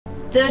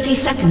30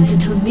 seconds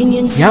until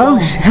minions Yo,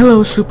 spawn.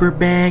 hello super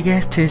bag,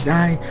 yes, 'tis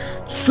I,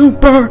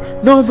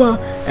 Supernova,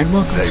 and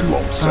welcome to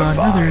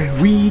another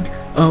League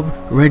of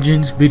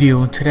Legends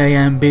video. Today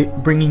I'm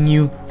bringing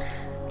you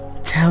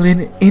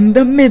Talon in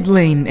the mid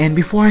lane, and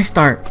before I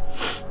start,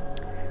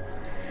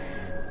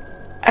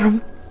 I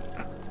don't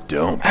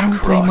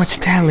play much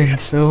Talon,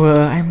 so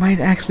I might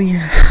actually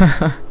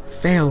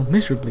fail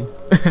miserably,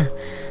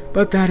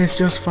 but that is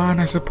just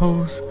fine, I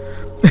suppose.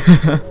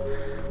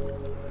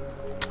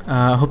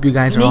 I hope you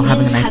guys are all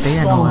having a nice day.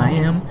 I know I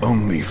am.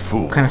 Only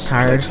fools. Kind of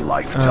tired. Came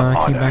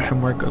back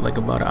from work like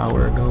about an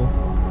hour ago.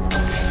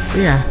 But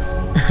yeah,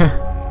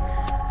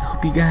 I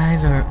hope you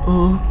guys are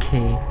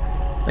okay.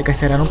 Like I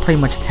said, I don't play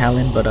much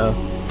Talon, but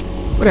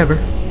whatever.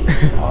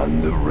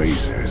 On the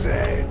razor's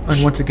edge.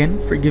 And once again,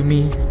 forgive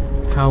me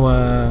how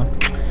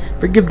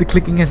forgive the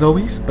clicking as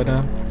always. But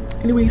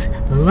anyways,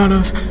 let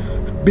us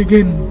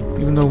begin.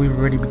 Even though we've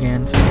already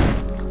began. So,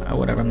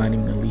 whatever, I'm not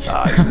even gonna leash.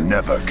 I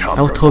never compromise.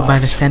 I was told by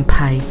the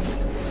senpai,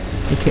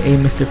 aka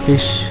Mr.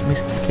 Fish,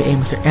 aka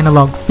Mr.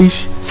 Analog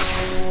Fish,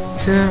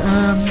 to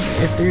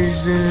if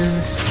there's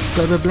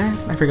blah blah blah.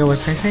 I forgot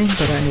what I was saying,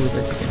 but anyways,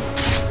 let's begin.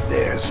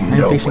 There's I'm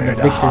facing the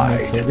victor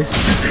mode, so this.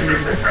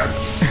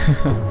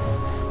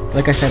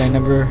 Like I said, I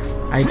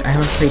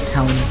haven't played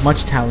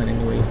much Talon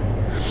anyways.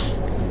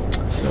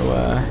 So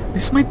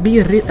this might be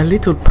a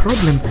little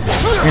problem,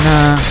 and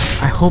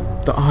I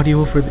hope the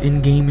audio for the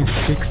in-game is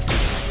fixed.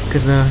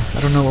 Because I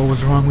don't know what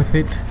was wrong with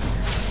it.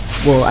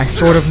 Well, I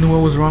sort of knew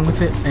what was wrong with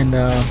it, and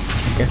I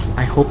guess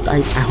I hope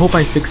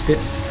I fixed it.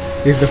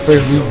 This is the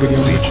first League video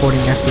I'm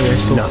recording after I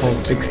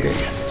so-called fixed it.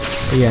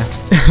 But yeah,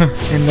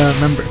 and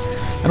remember,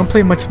 I don't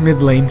play much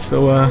mid lane,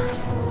 so I'm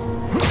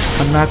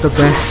not the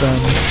best.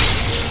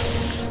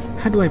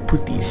 How do I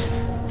put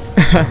these?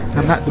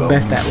 I'm not the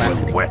best at last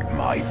hitting.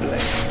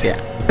 Yeah.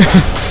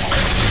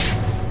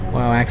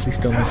 Wow, I actually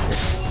still missed it.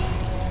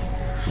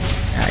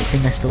 I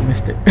think I still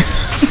missed it.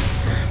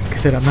 Like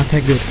I said, I'm not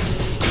that good. I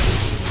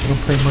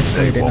don't play much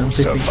mid, and I'm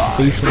facing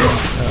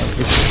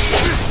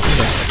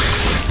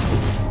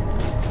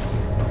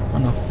oh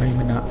no,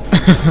 maybe not.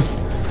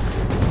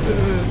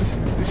 This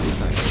is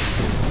not good.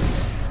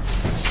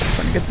 I'm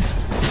trying to get this.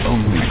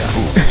 Only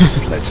fools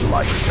pledge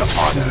life to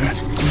honor.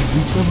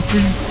 Reach level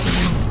 3.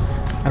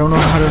 I don't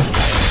know how to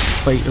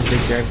fight a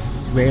victor. I've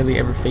rarely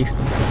ever faced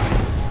them.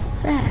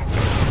 Fact.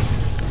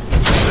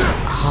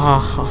 Ha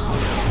ha ha.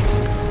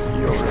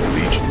 Your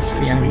allegiances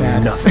See, I'm mean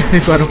bad. nothing.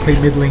 So I don't play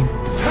mid lane.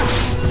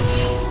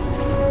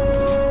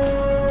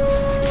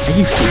 I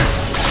used to a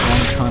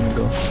long time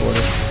ago, sort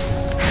of.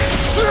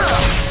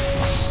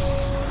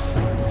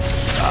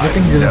 That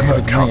thing doesn't have a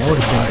gun. I would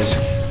have been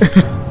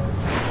good.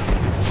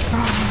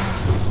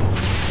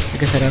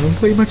 Like I said, I don't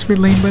play much mid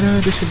lane, but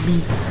this should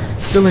be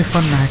still a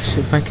fun match.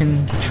 If I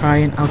can try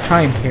and I'll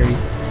try and carry.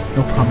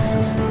 No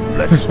promises.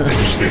 Let's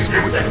finish this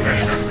quickly.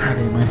 I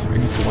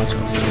need to watch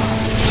this.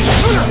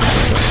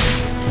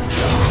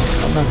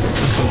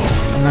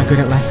 I'm not good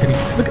at last hitting.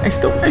 Look, I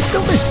still missed.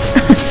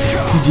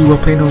 GG, well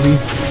played, Oli.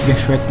 Get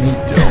shred me.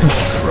 Don't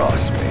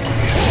cross me.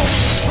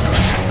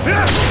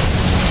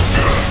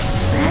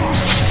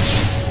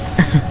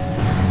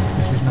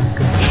 This is not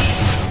good.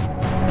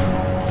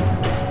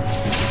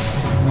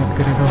 This is not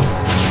good at all.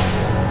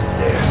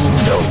 There's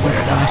nowhere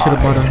to I should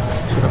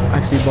have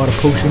actually bought a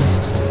potion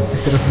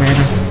instead of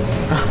mana.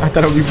 I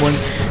thought I would be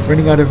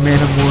running out of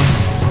mana more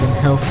than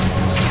health.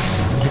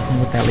 Hit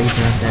me with that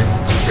laser, I'm dead.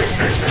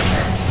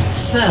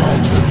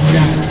 First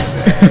blood.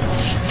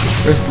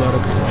 First blood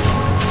up to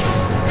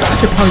I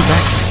should probably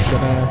back,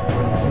 but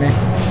meh.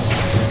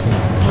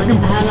 An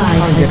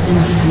ally has been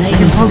I slain.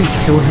 can probably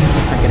kill him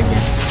if I get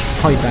again.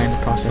 Probably die in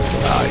the process.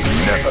 But I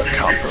never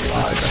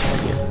compromise.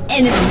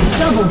 Enemy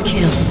double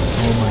kill.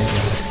 oh my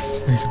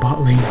god. This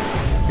bot lane.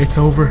 It's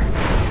over.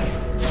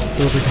 It's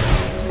over,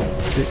 guys.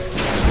 It's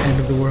the end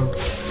of the world.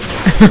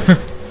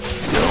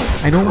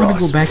 I don't want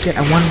to go back yet.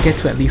 I want to get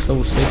to at least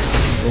level 6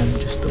 and roam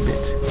just a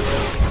bit.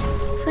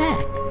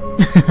 Fact.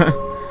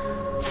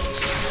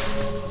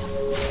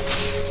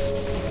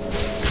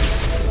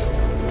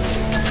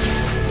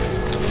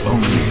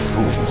 Only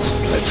fools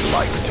pledge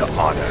life to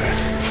honor.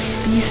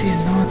 This is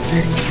not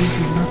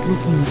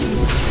looking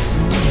good.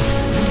 No,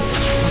 it's not.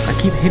 I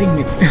keep hitting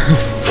it.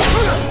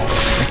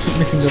 I keep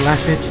missing the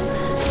last hits.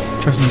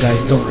 Trust me, guys.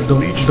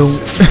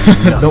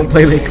 Don't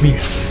play like me.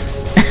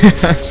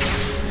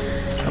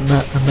 I'm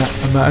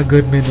not a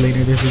good mid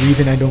laner. There's a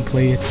reason I don't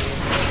play it.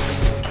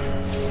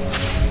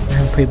 I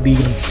haven't played League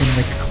in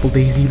like a couple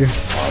days either.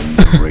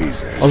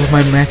 All of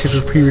my matches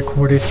are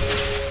pre-recorded.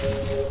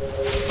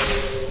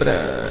 But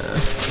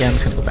yeah, I'm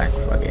just gonna go back.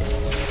 Fuck it.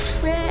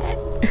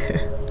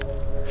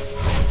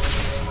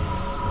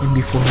 In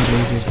before he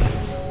lasers me,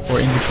 or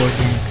in before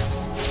gank.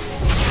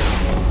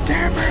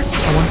 Damn it!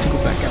 I wanted to go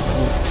back at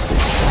level 6,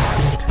 but I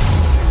couldn't.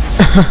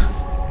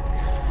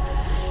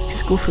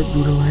 Just go for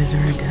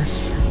brutalizer, I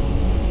guess.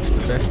 It's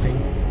the best thing.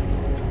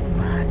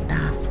 What the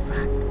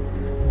fuck?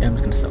 Yeah, I'm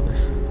just gonna sell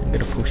this and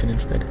get a potion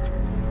instead.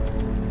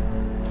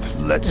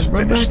 Let's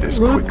finish this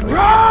quickly.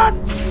 Run!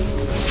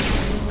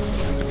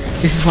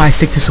 This is why I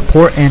stick to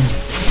support and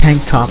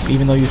tank top.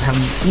 Even though you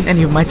haven't seen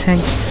any of my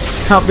tank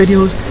top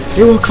videos,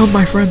 they will come,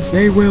 my friends.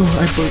 They will.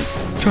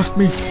 Trust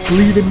me.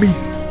 Believe in me.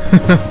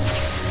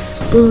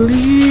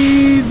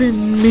 Believe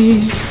in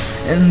me,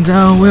 and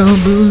I will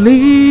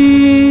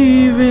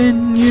believe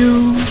in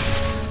you.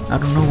 I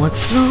don't know what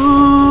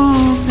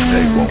song that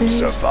They won't is,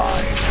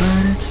 survive.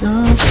 but it's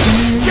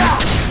okay,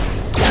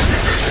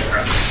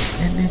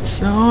 and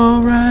it's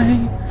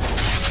alright.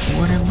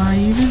 What am I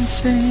even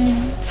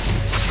saying?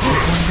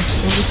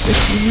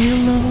 Leave me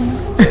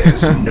alone.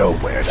 There's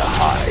nowhere to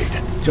hide.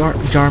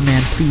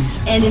 Jarman,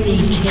 please. Enemy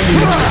killing.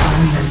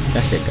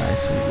 That's it,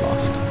 guys. We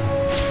lost.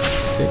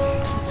 That's it.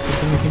 It's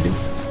something we can do.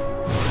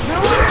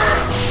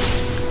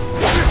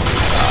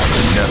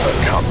 Never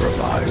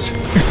compromise.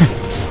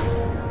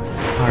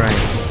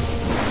 Alright.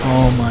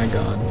 Oh my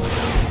god.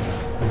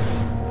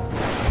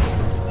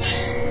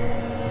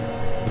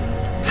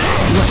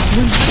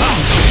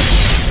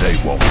 They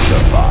won't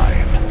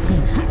survive.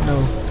 Please, no,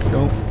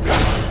 don't.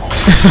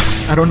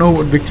 I don't know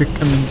what Victor,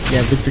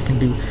 Victor can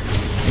do.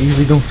 I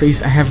usually don't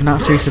face, I have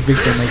not faced a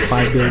Victor in like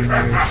 5 billion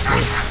years, so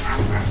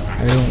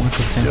I don't want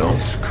to tempt Don't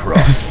this.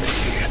 cross me.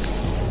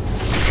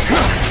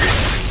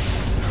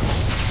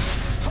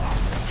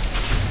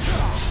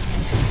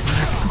 This is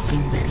not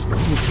looking very good,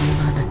 no,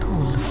 not at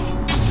all.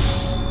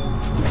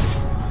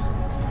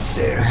 I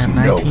There's have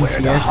 19 nowhere to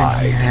CS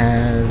and he hide.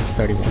 has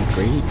 31.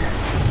 Great.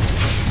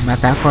 I'm not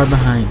that far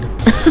behind.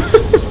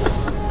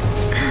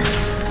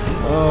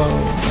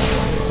 Oh.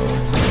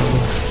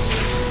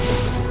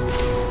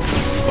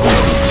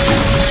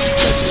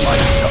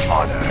 Like to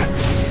honor.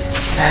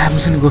 I'm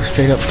just gonna go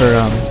straight up for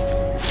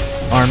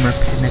armor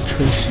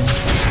penetration.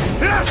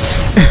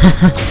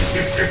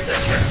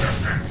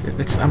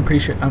 I'm pretty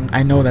sure.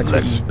 I know that's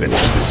Let's what you.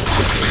 finish this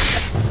quickly.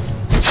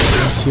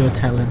 It's your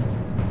Talon.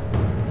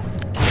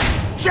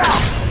 Your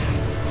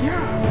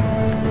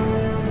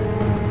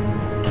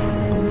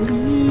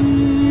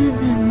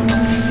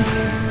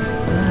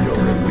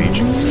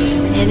allegiances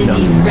mean Enemy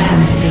nothing.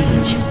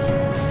 rampage.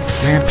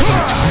 Rampage.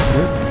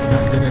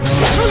 Not good at all.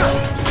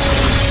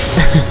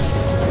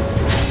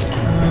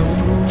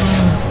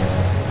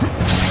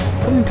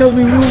 Someone tell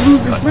me we will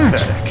lose this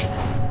match. Pathetic.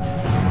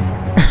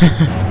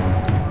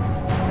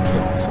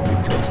 Somebody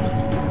tells me we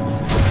will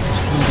lose this match.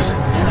 I'm just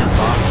gonna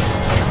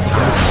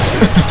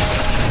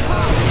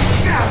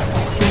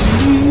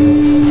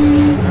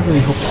I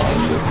really hope so.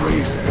 The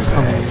razor's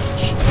Probably edge. is.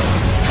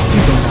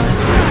 Please don't die.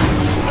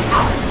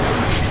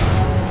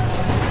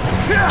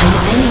 An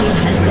enemy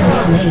has been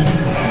slain.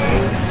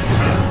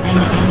 An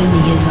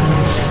enemy is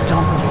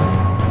unstoppable.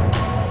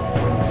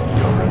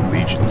 Your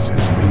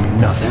allegiances mean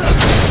nothing.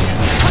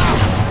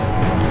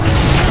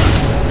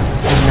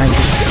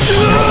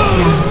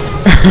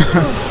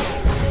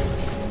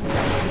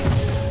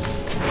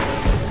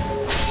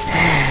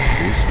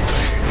 This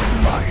is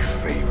my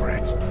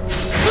favorite.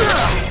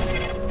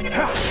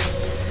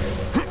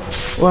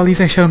 Well, at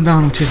least I shut him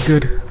down, which is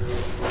good.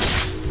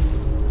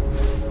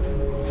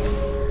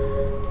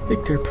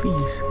 Victor,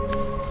 please.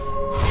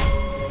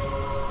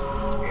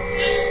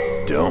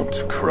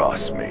 Don't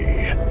cross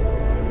me.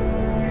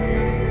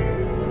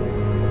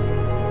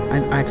 I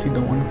actually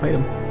don't want to fight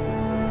him.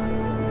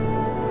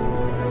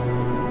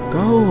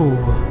 Go!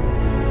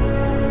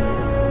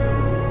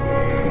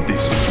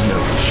 This is no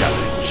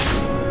challenge.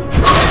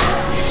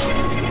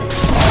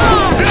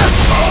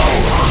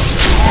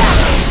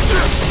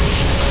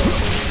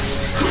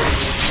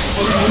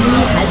 An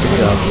enemy has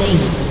been slain.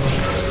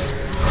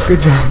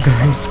 Good job,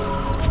 guys.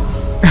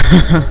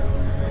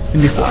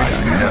 And before I I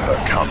never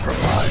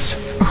compromise.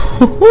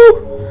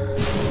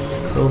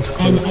 close.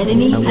 An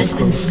enemy That was has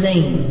been close.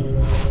 slain.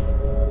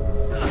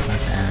 Not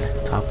bad.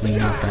 Top lane,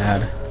 not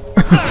bad.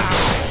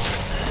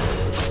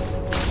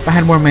 If I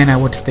had more mana, I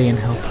would stay and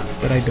help,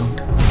 but I don't,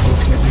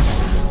 unfortunately.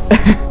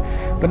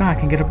 But now I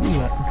can get a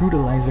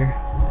brutalizer.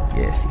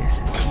 Yes, indeed.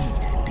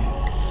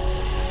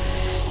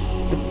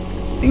 The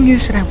thing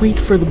is, should I wait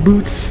for the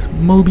boots,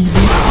 Moby boots?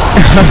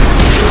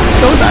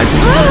 Don't die,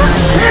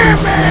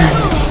 please.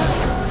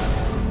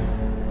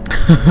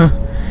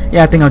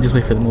 Yeah, I think I'll just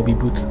wait for the Moby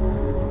boots.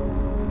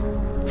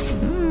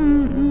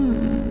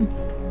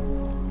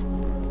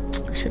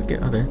 I should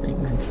get other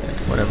things instead.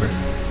 Whatever.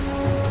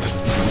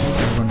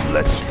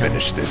 Let's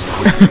finish this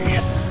quickly.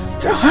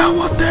 To hell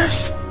with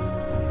this!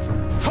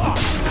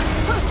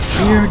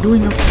 We are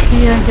doing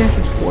okay, I guess.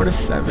 It's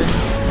 4-7.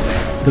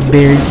 The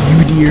bear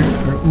Udyr,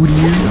 or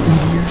Udyr,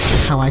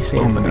 that's how I say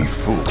it. Only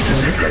fools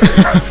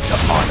have to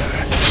honor.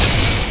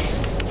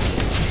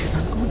 This is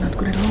not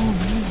good at all,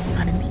 man.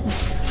 Not indeed.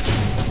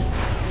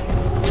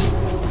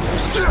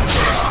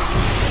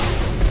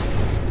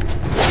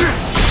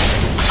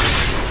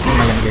 I'm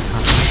not gonna get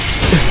caught.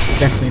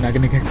 Definitely not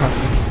gonna get caught.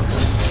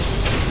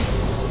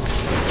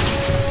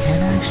 Can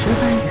I? Should I?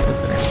 Is the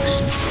better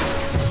question.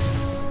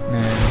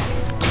 Nah.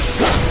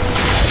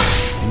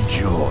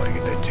 Enjoy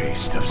the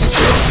taste of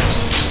sin.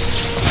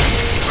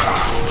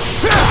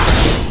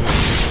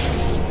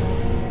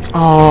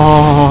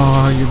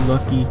 Oh, you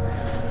lucky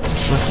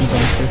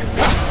bastard.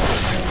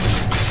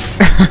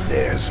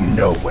 There There's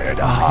nowhere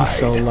to Oh, hide. he's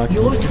so lucky.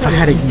 Your If I turret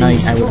had has been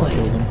Ignite, I would have destroyed.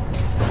 killed him.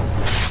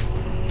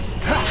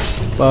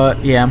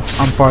 But yeah,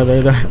 I'm farther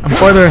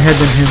ahead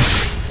than him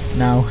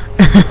now.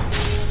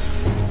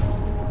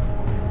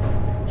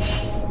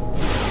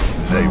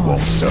 They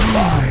won't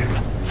survive.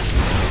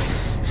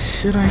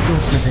 Should I go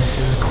for this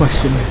is a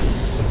question.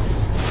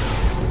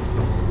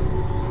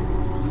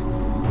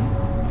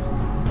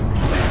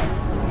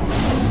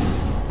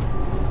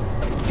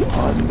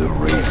 On the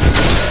razor.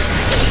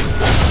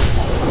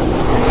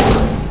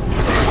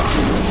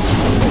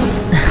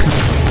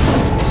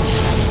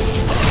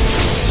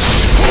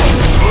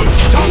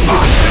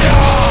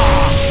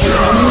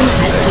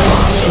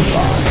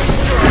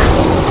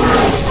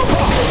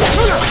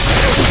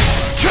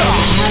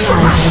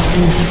 Ally has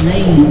been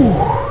slain.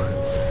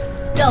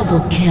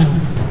 Double kill.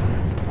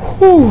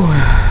 Whew.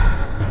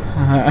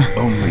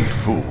 Only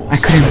fools. I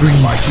couldn't pledge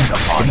breathe. life to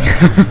Just honor.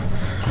 kidding.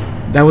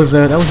 That was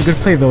a good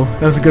play though.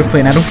 That was a good play,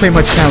 and I don't play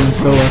much Talon,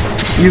 so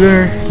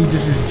either he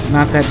just is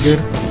not that good,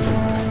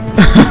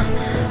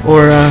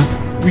 or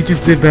we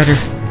just did better.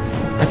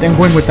 I think I'm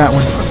going with that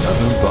one.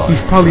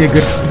 He's probably a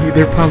good.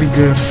 They're probably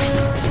good.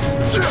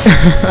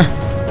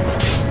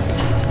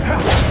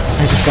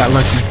 I just got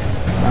lucky.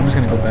 I'm just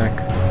gonna go back.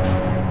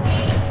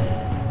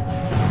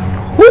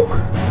 Woo!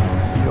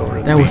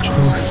 Your That was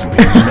allegiance close. is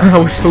I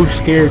was so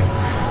scared.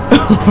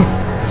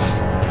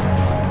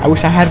 I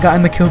wish I had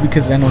gotten the kill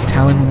because I know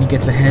Talon, when he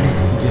gets ahead,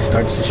 he just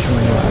starts destroying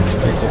lives,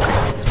 but it's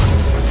okay.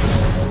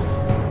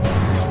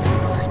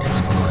 It's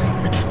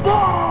fine. It's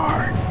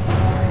fine.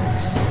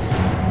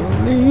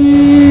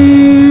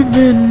 Believe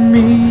in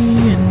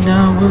me and I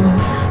will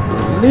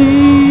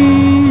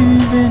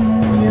believe in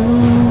you.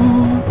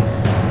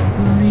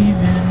 Believe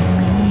in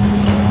me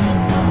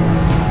and I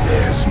will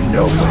There's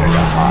nowhere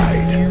to hide.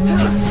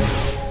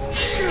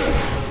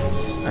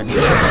 I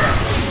just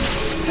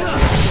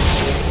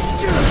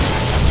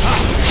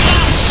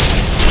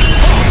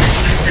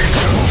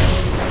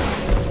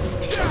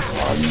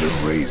On the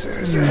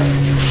razor's edge.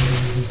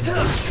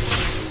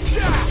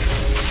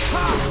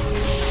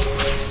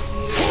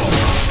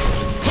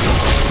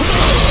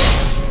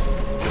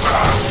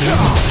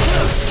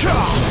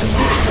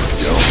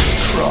 Don't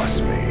cross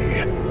me.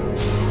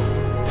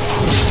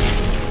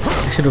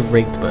 I should have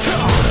raked, but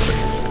whatever.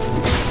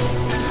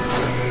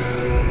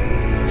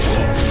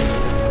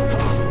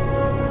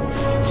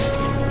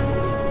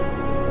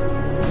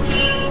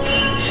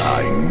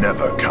 I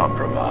never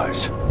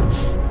compromise.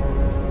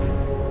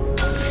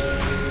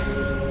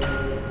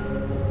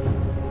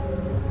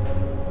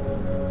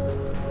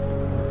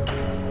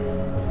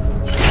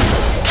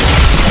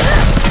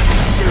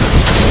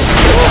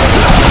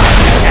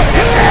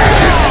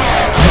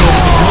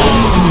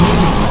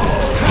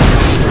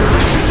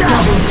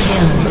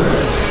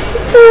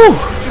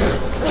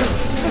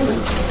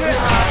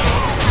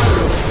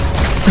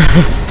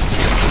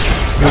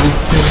 Double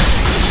kill.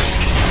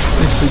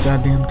 It's the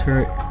goddamn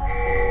turret.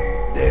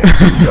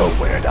 There's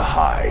nowhere to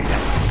hide.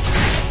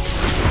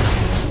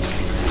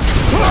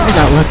 I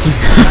got lucky.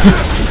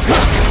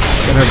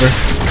 Whatever.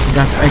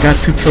 I got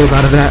 2 kills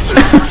out of that.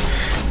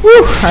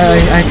 Woo! I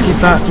actually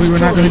thought we were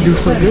not going to do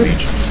so good.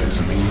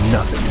 Allegiances mean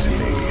nothing to me.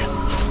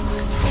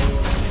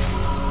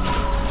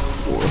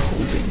 We're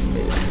holding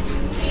mid.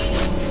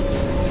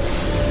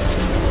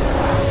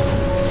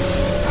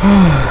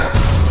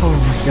 Oh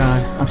my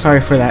god. I'm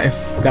sorry for that if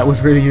that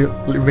was really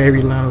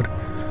very loud.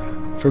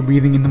 For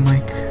breathing in the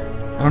mic.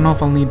 I don't know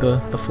if I'll need the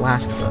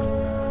flask, but...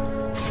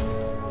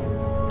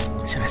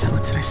 Should I sell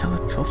it? Should I sell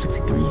it?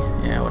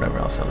 1263? Yeah, whatever,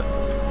 I'll sell it.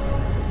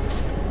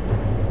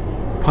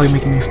 Probably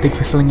making a mistake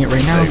for selling it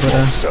right now, They but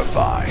won't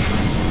survive.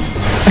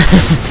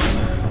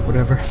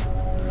 whatever.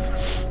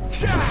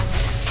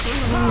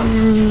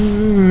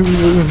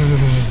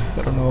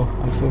 I don't know,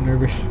 I'm so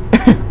nervous.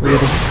 Really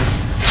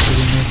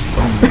nervous.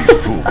 Only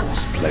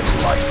fools pledge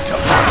life to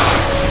honor.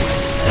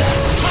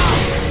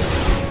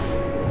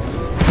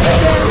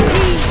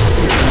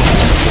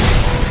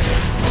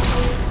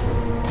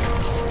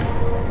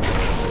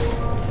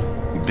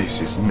 This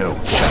is no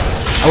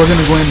challenge. I was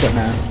gonna go in, but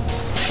nah.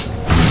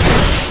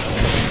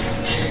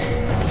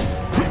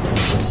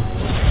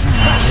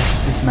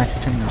 This match is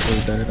turning out way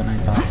better than I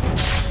thought.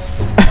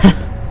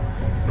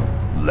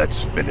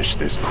 Let's finish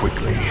this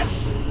quickly.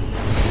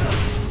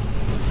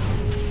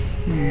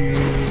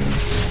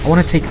 I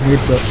want to take mid,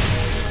 but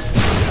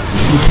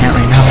you can't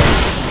right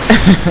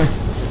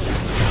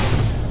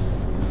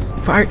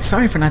now.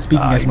 Sorry for not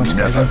speaking as I much as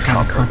never I'm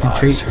trying to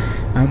compromise.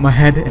 concentrate. I'm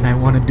ahead and I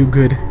want to do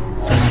good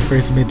for my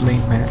first mid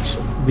lane match,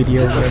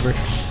 video, whatever.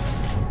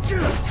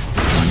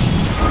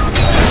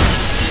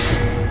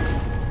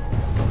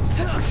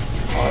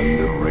 On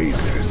the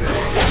razor's edge.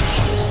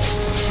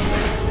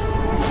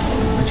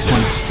 I just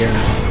wanted to scare him.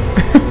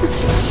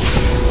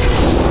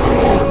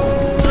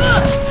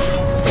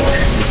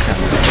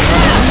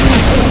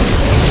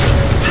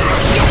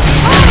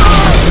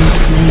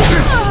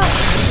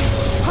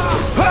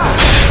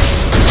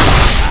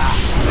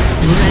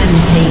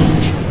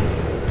 Rampage.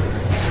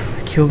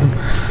 I killed him.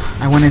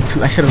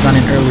 I should have gone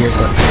in earlier,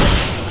 but...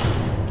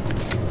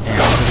 Yeah,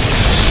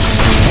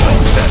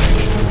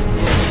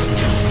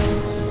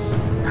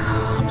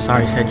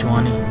 sorry,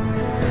 Sejuani.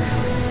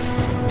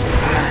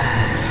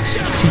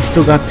 She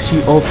still got, she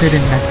ulted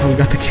and that's how we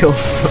got the kill.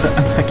 But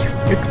I'm like,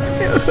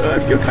 I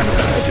feel kind of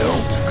bad.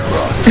 Don't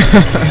cross.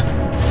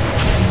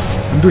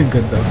 I'm doing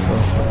good though, so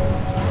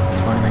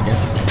it's fine, I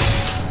guess.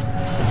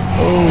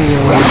 Oh,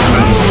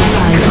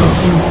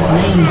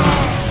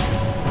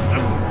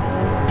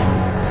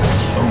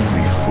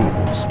 Only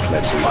fools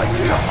pledge life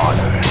to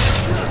honor.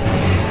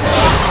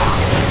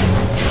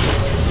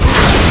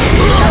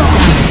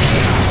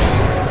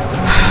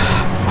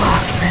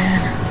 fuck,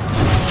 man.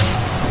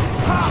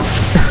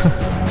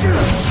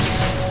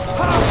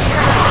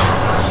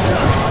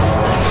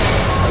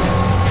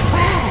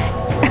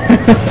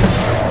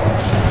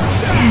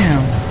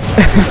 Damn.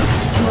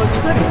 Your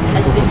turret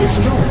has been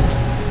destroyed.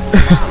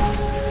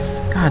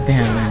 God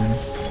damn, man.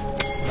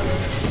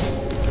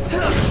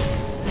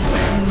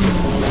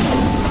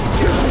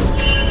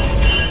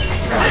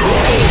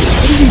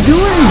 What is he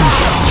doing?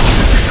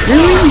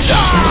 Really?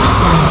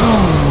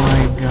 Oh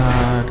my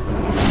god.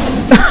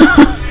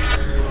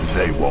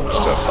 They won't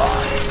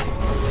survive.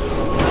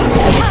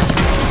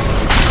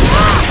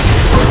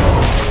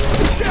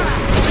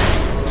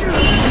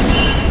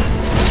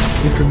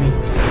 Good for me.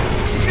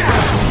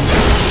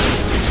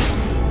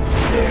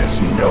 There's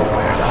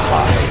nowhere to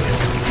hide.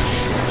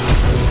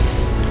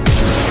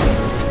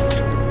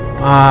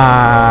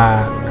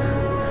 Fuck.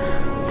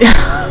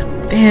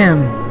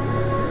 Damn.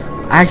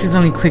 I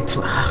accidentally clicked.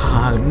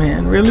 Ah,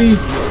 man, really?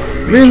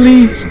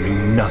 Really? These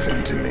mean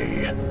nothing to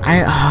me.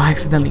 I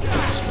accidentally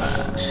clicked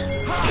splash.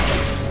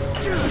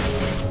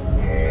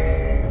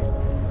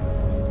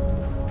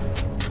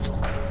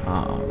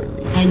 Oh,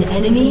 really? An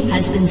enemy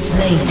has been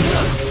slain.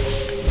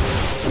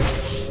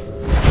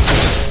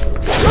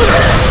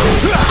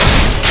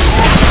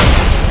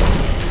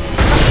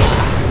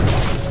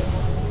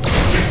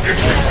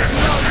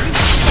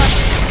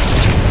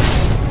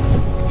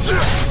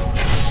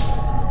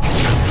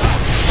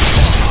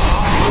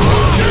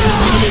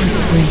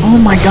 Oh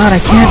my god, I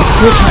can't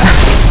click my...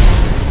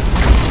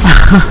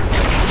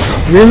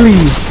 Really?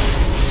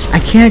 I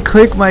can't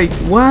click my...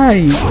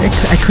 Why?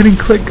 I couldn't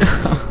click...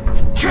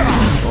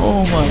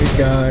 Oh my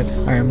god.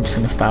 Alright, I'm just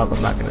gonna stop.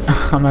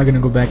 I'm not gonna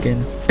go back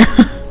in.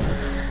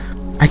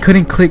 I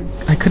couldn't click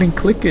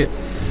it.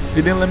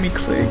 They didn't let me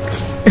click.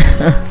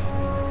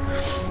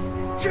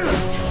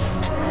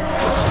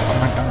 Oh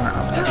my god,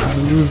 I'm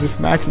gonna lose this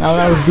match now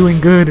that I was doing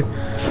good.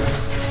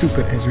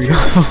 Stupid Ezreal.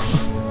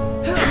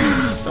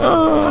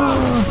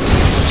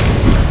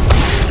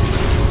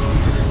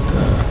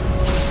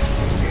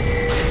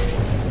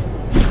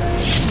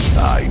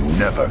 I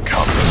never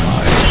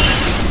compromise.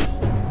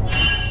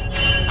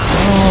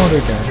 Oh,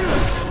 they're dead.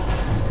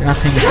 They're not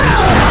paying attention.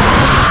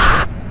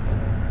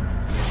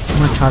 I'm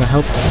gonna try to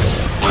help them.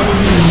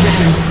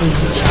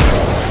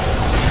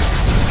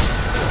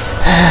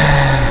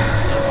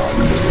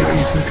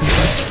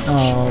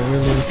 Oh,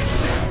 really?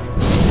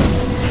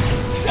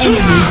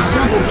 Enemy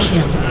double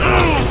kill.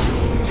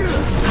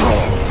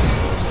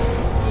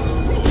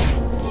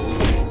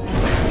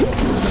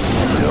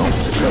 Don't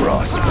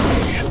trust me.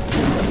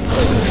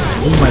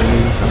 We might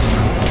lose.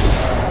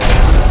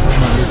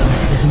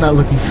 It's not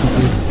looking too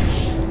good.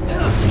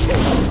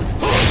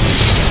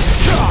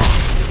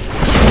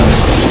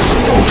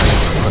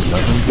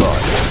 Another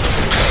blood.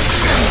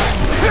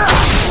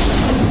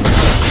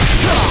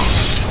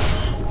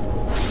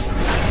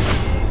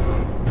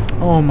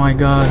 Oh my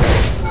god.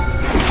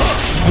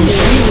 An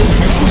enemy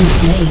has been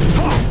slain.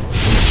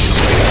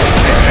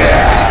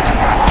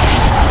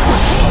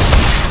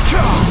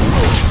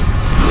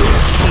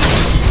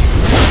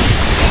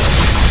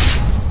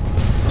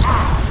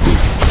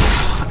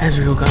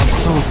 Ezreal got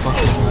so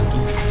fucking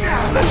lucky.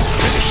 Let's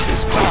finish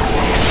this clock.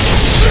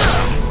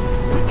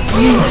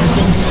 You have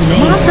been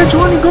Come on, slain.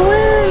 Sejuani, go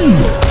in!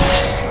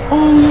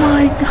 Oh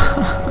my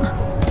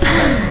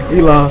god. He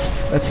lost.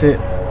 That's it.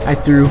 I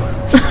threw.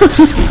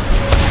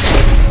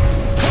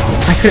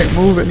 I couldn't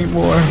move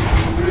anymore.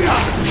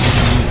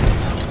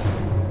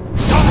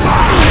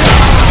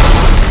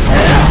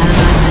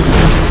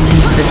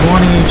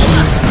 Sejuani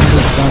actually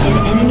was An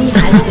done. enemy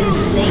has been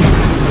slain.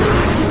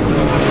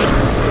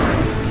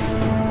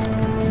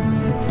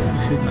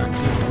 This is not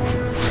good.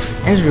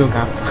 Ezreal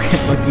got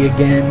fucking lucky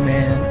again,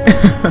 man.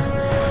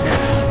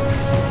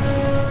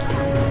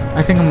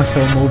 I think I'm gonna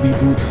sell Moby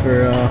boots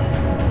for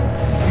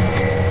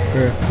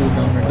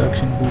cooldown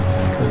reduction boots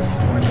because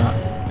why not?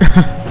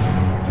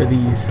 For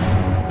these,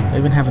 I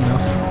even have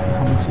enough.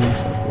 How much do these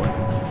sell for?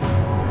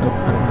 Nope,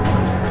 I don't have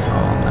enough. So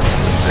I'm not.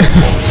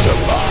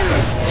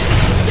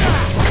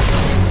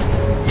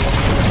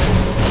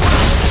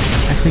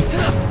 Actually,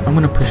 I'm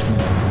gonna push me.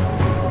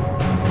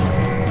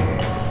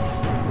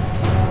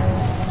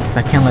 Cause I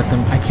can't let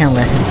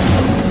him,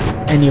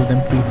 any of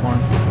them free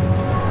farm.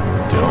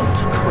 Don't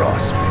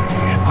cross me.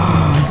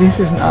 This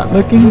is not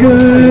looking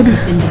good.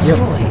 Has been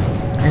destroyed.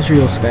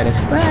 Ezreal's fat as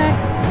fuck.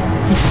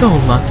 He's so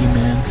lucky,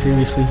 man.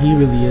 Seriously, he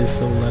really is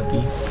so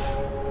lucky.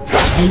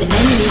 An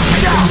enemy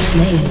has been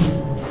slain.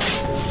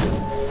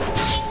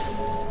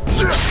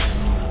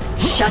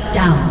 Shut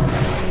down.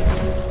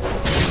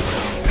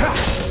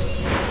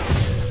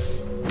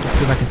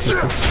 see if I can take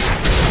this.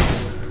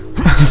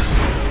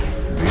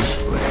 This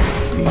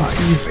blade's my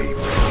favorite.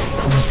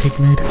 I'm gonna take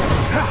mid.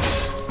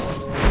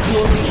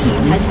 Your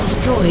team has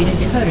destroyed a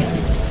turret.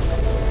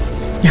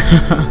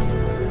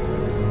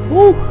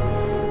 Woo!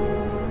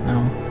 No.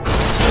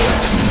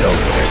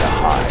 Nowhere to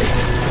hide.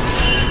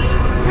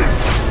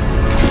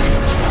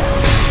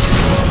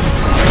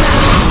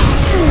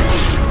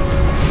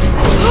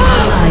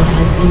 Ally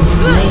has been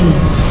slain.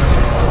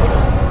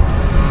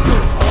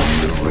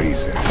 The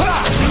razor.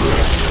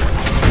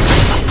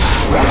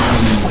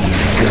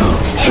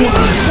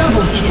 Enemy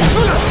double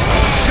kill.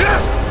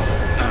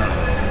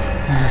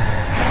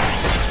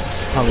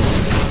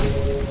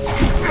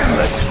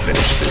 Let's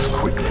finish this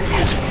quickly.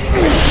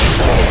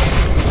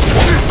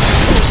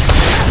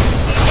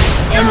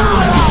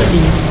 Enemy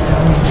killing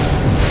spree.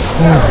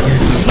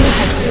 You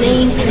have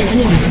slain an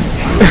enemy.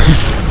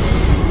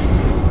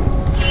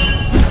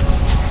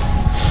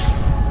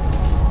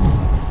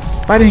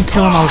 If I didn't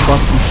kill him, I was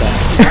about to be sad.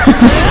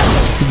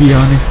 To be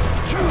honest.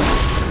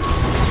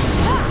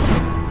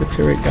 The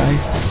turret,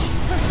 guys.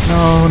 No,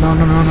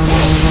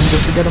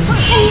 just forget him.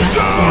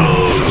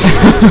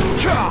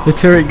 The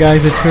turret,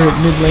 guys, the turret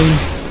mid lane.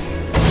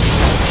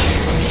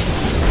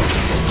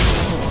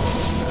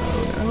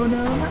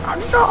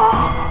 No.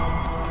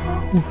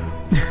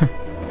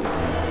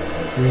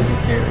 Really,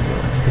 there we go.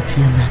 I need a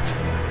Tiamat.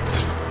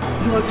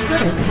 Your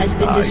turret has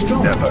been I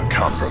destroyed. never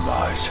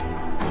compromise.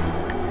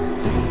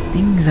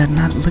 Things are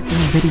not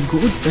looking very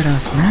good for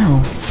us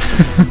now.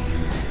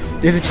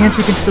 There's a chance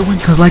we can still win,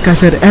 because like I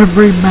said,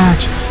 every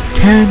match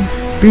can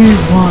be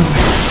won.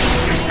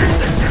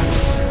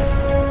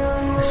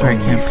 I swear I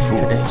can't paint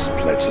today. Fools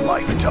pledge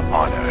life to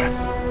honor.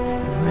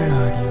 Where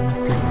are you,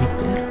 Mr.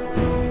 Victor?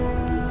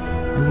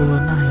 I will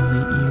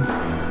annihilate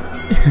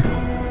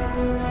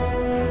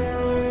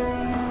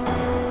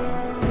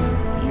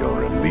you. Your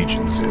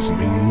allegiances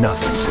mean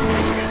nothing to me.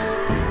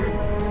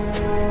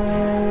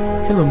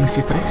 Hello,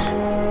 Monsieur Trash.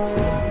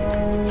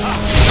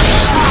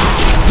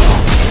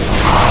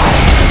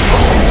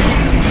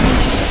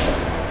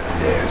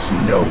 There's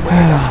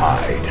nowhere to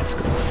hide. Let's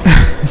go.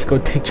 Let's go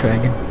take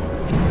Dragon.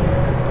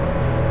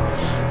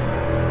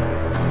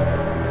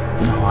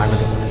 No, I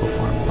really want to go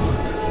farm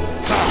bot.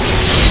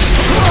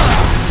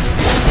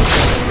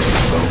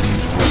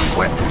 Bones will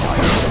wet my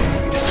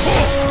blade.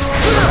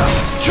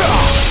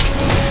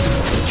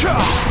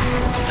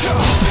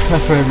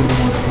 That's what I really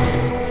want to do.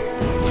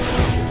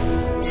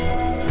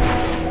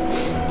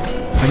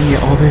 I can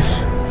get all this.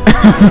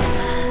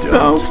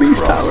 No, please,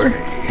 tower. Me.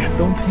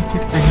 Don't take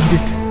it. I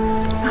need it.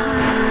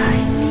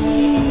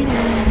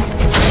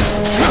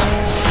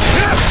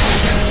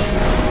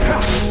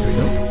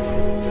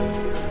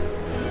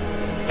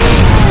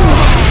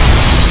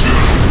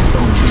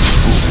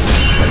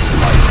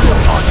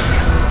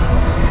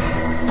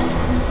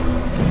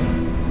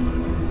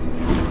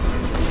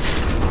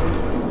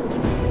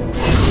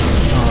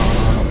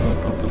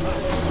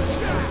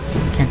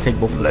 Take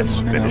both of them.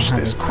 Let's finish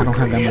this I don't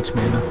have that quickly. much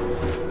mana.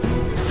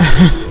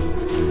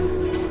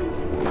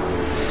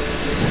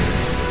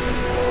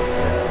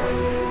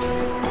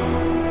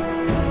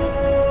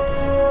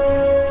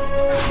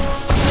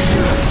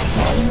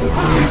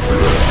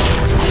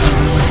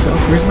 Myself,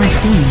 where's my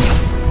team?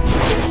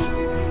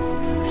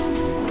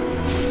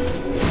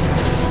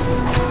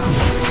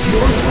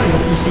 Your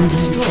turret has been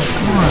destroyed.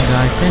 Come on,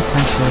 guys, pay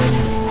attention.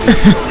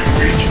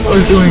 I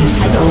was doing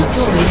so.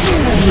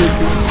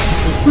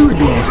 We were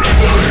doing it.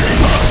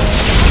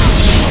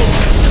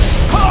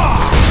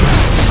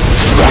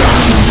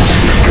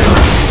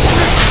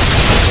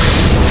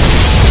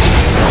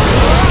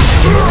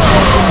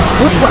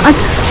 What?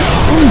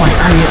 Oh my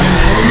god.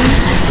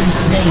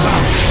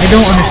 I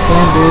don't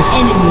understand this.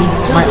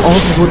 My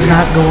ult would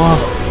not go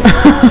off.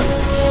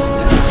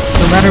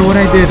 No matter what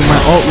I did, my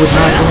ult would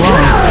not go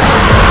off.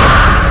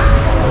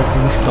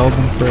 We stalled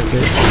them for a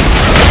bit.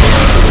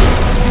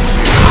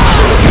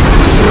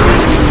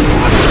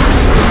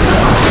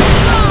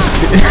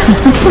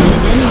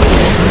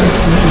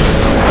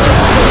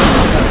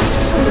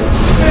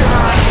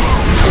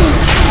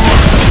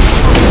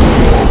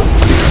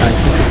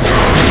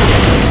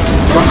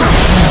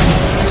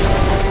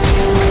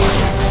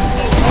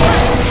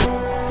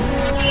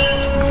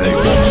 They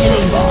won't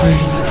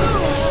survive.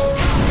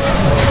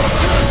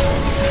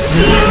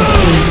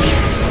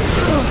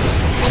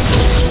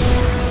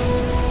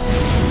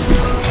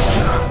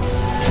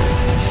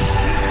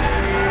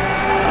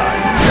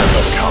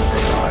 Never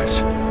compromise.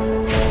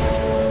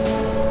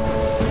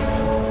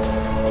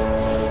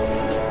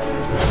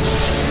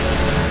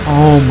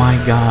 Oh my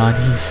god,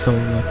 he's so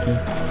lucky.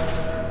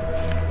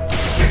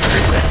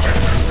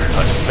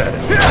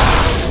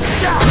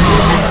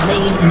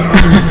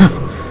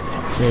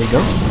 There you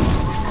go.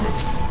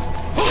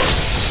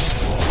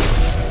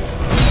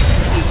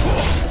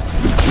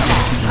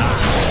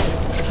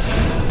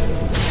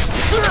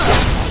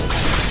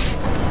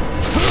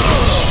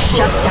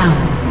 Shut down.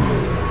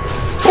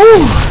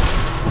 Ooh!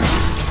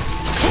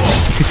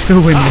 I can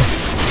still win this.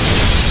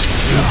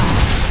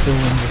 Still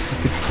win this.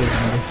 could still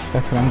win this.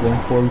 That's what I'm going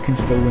for. We can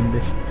still win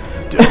this.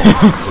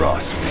 Don't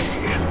cross me.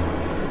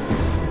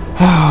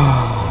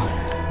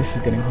 This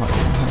is getting harder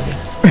and harder.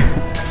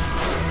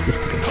 Just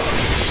kidding.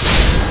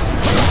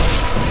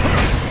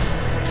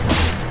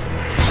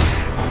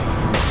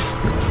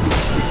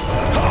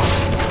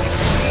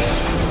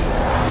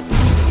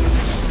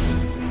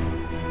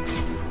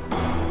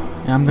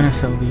 Yeah, I'm gonna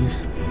sell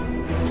these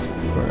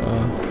for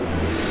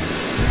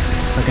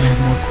so I can have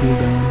more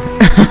cooldown.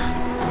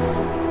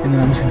 And then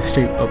I'm just gonna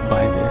straight up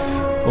buy this.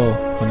 Well,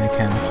 when I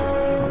can,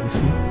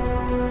 obviously.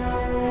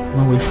 I'm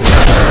gonna wait for it.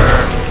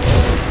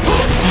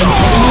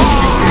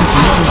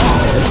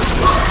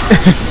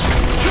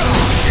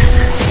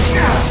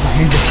 My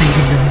hands are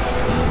freezing, guys.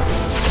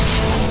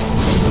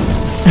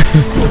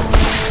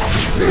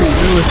 There's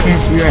still a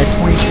chance we are at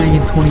 23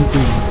 and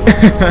 23.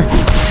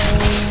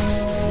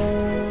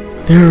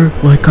 There,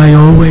 like I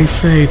always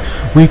say,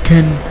 we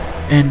can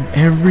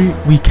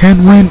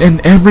win and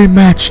every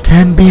match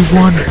can be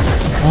won.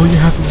 All you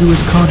have to do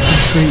is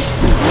concentrate.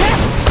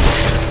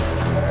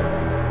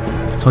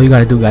 That's all you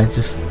gotta do, guys.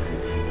 Just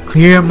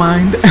clear your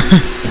mind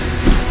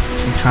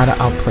and try to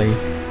outplay.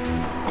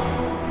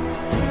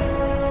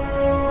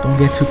 Don't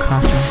get too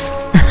cocky.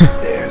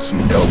 There's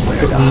nowhere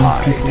to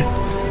hide. People.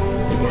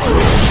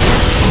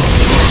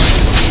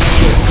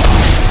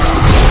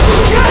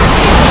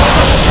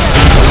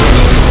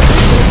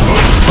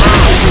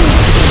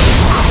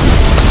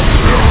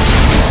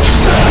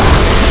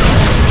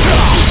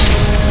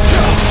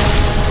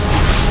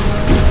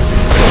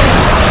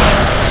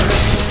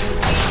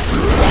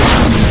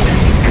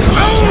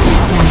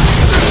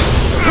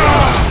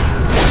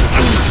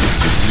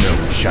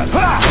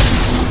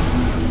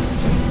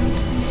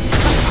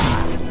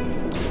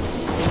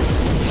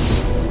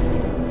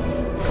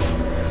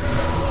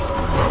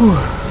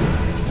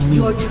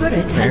 Your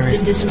turret has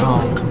been destroyed.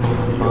 Oh, come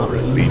on, Your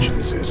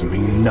allegiances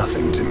mean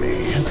nothing to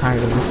me. I'm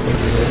tired of this game.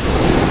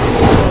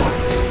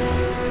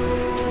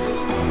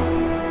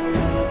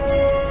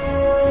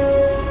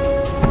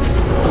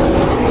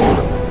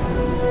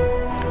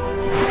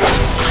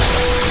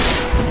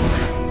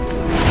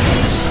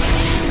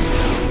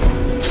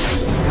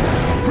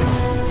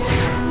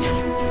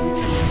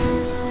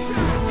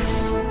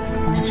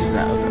 How much is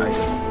that? Like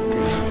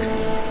 360.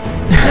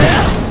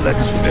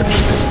 Let's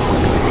finish this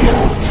quickly.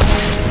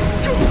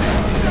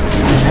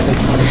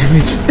 That's no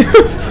damage.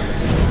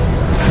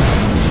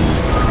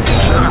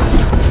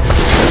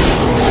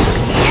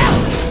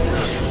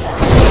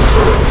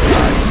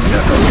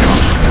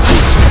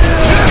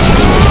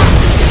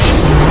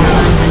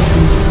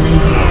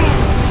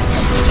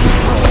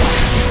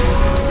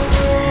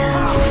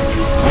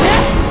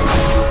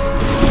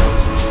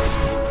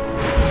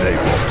 They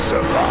won't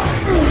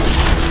survive.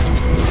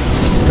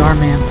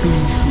 Darman,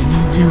 please, we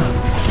need you.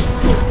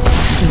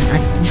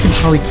 You can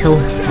probably kill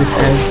this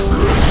as,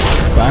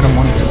 but I don't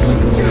want it to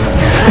blink away.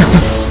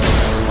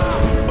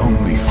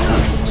 Only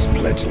fools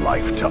pledge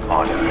life to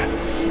honor.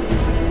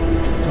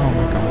 Oh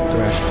my god,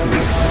 Thrash,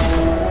 please.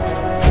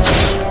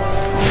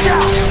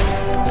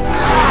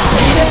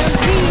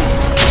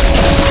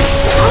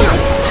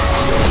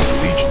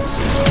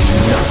 Allegiances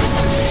mean nothing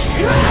to me.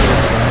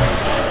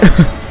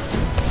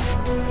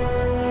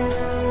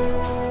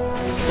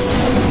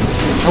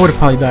 I would have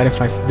probably died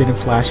if I didn't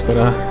flash, but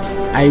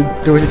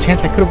there was a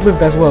chance I could have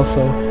lived as well,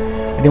 so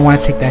I didn't want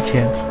to take that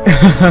chance.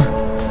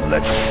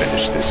 Let's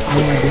finish this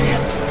quickly.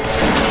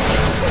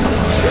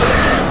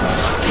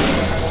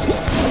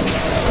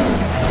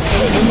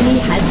 An enemy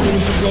has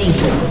been slain.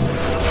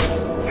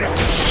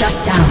 Shut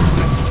down.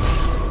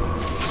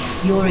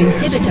 Your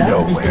inhibitor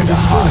has been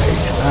destroyed.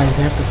 Alright,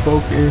 they have to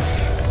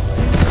focus.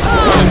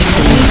 An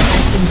enemy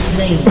has been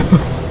slain.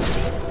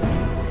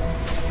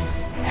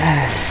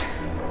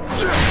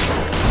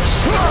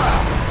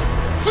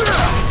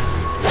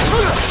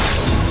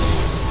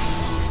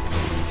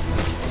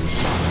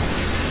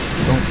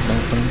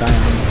 Don't die on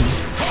me,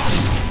 please.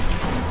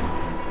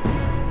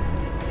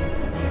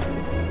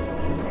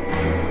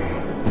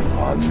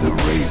 On the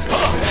razor.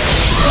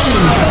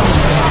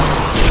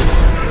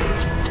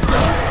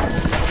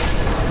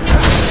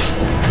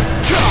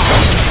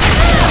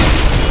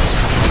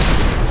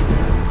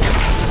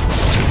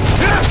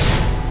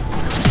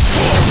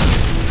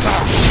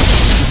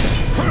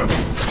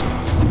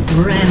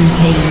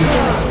 Rampage.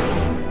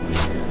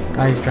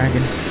 Guys,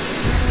 dragon.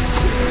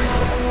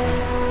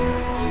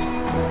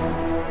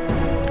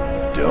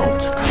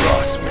 Don't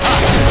cross me.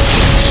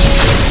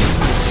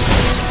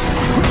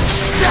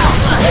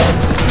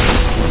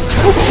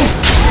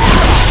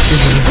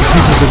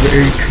 This is a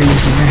very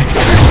crazy match.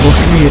 Well,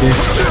 for me it is.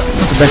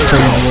 Not the best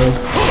player in the world.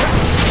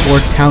 Or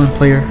Talon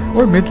player.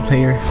 Or mid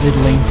player. Mid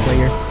lane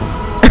player.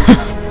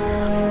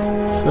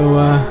 So,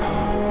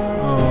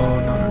 oh,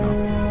 no.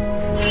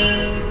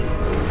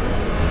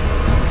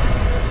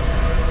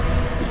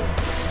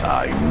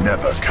 I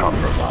never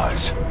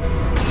compromise.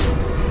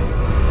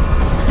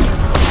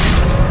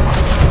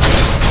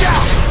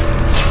 Yeah,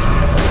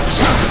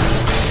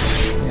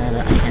 I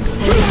can't do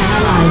it. An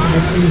ally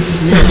has been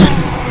slain.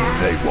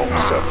 They won't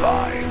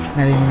survive.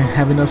 I didn't even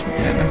have enough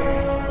mana.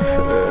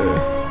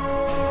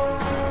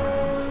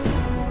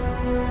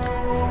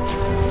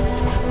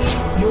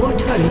 Your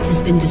turret has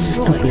been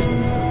destroyed.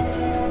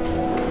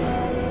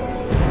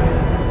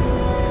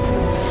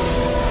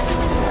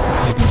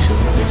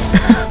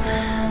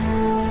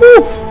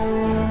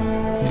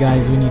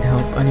 Guys, we need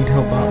help. I need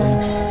help bot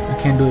lane. I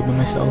can't do it by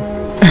myself.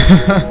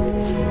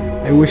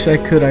 I wish I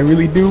could. I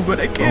really do, but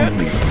I can't.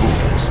 Only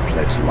fools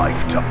pledge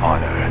life to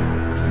honor.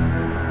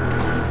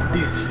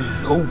 This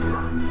is over.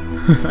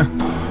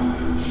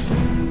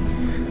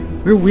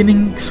 We're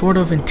winning, sort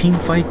of, in team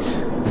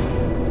fights.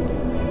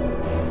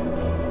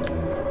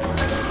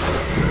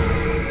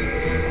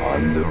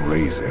 On the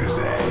razor's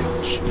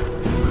edge.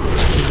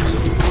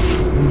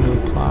 No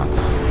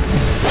plots.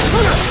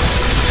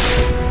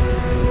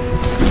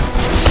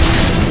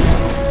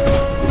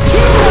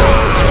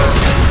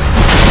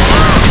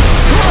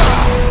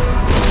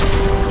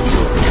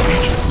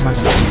 I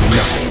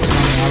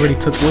already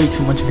took way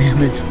too much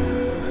damage.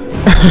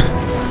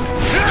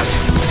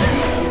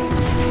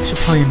 Should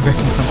probably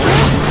invest in something.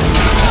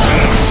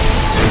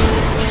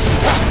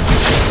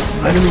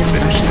 Let's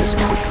finish this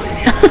quickly.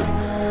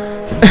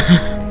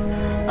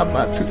 I'm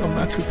not too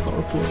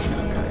powerful right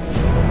now, guys.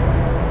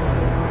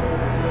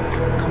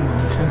 Come on,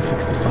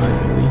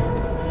 1065 really.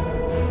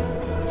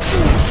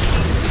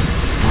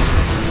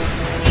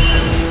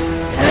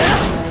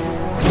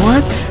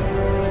 What?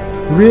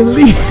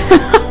 Really?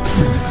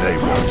 They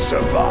won't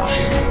survive.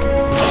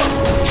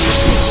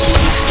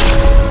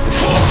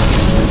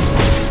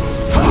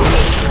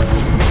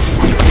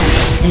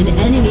 An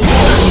enemy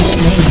has been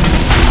slain.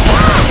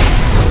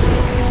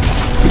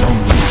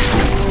 Only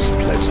fools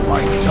pledge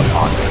life to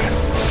honor.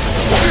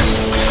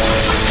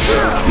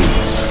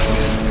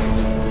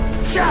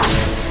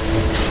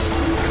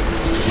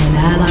 An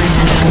ally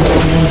has been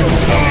slain.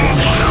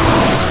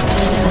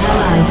 An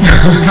ally has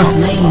been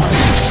slain.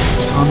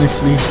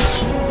 Honestly.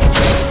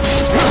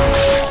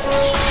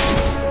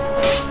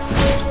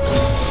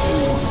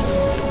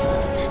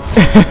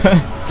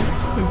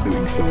 It's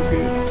doing so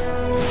good.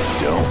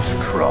 Don't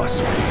cross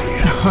me.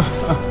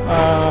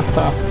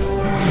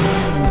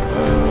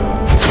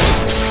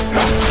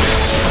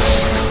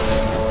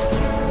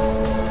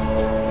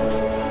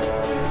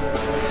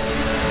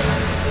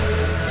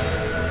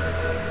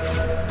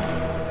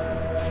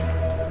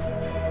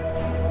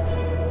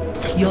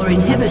 Your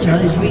inhibitor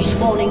is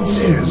respawning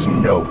soon. There's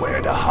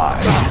nowhere to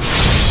hide.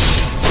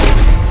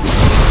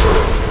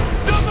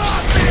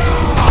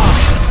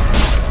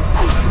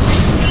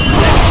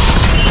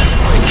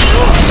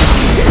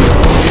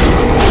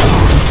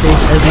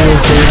 Chase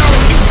everywhere there.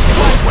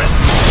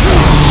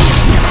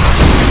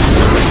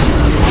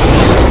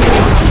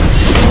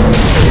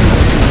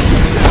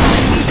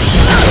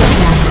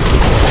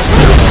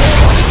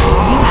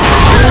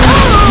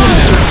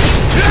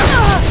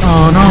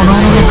 Oh no,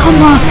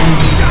 come on!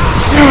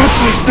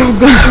 Yes, I still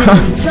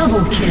got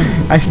Double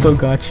kill. I still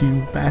got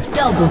you, bastard.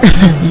 Double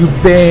kill. You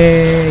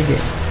beg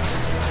it.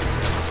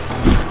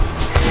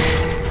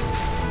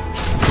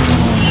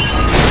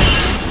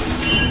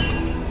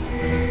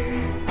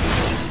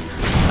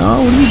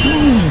 Oh, what are you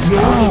doing? Your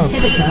Stop.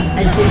 inhibitor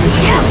has been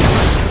destroyed.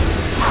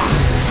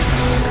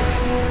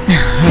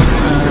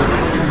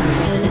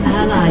 An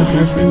ally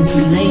has been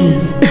slain.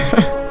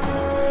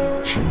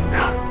 Should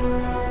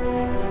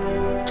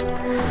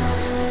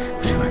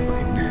I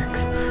play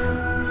next? I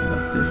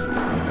got this. I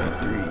got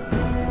 3.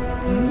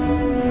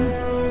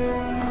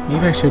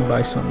 Maybe I should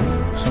buy some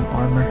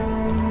armor.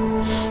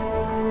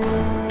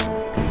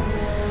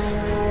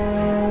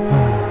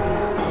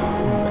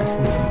 Invest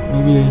in some.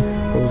 Maybe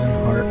Frozen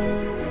Heart.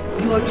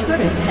 Your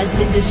turret has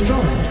been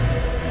destroyed.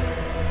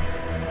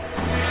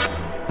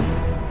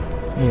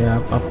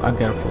 Yeah, I'll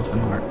get a Frozen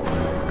Heart.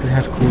 Because it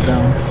has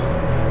cooldown.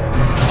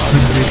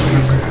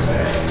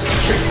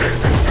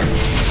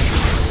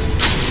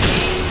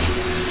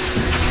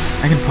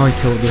 I can probably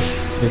kill this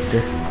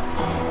Victor.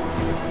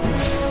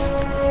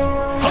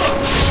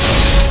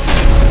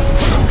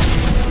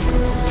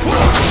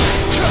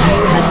 You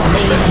have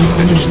slain an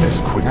Finish enemy. this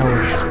quickly.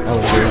 That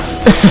was good.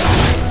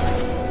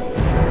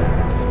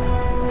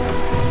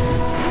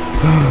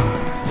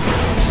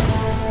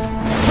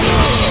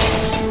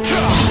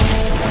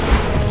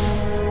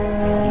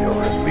 Your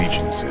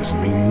allegiances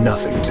mean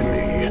nothing to me.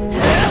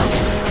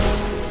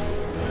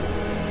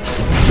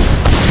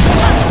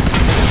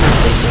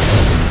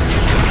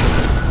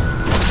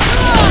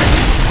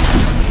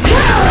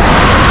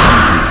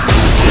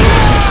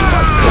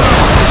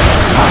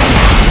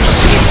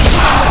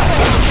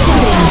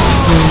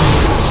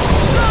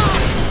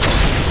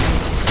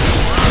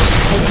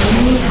 An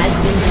enemy has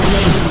been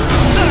slain.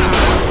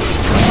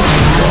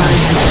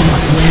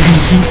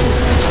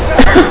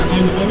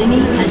 An enemy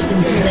has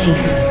been slain.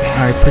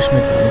 Alright, push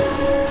mid, guys.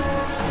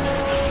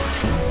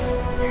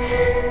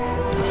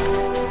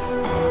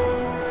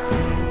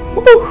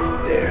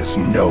 There's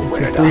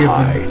nowhere to 3 of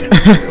hide. them.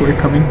 We're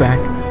coming back.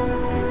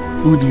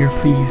 Ooh dear,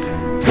 please.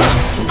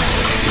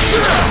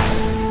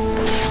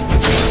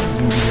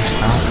 Ooh dear,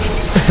 stop.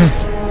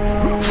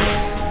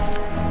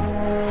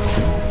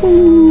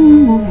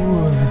 Ooh.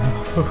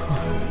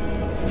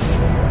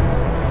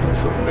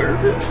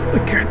 attacks. I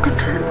can't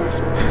contain this.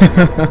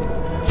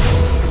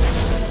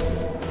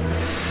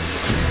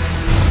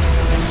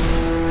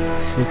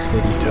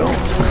 $650. Don't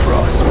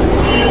cross me.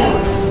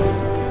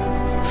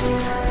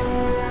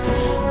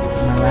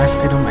 My last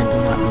item, I do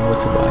not know what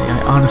to buy.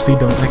 I honestly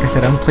don't. Like I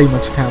said, I don't play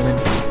much Talon.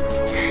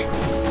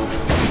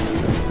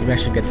 Maybe I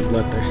should get the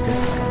Bloodthirster.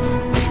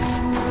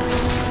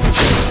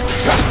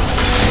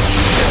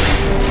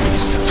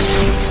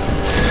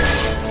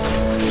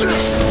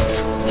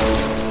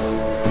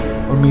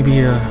 Or maybe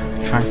a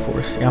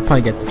Triforce. Yeah, I'll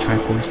probably get the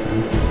Triforce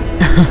then.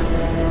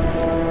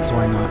 So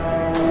why not?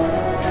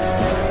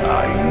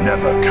 I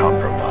never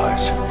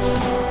compromise.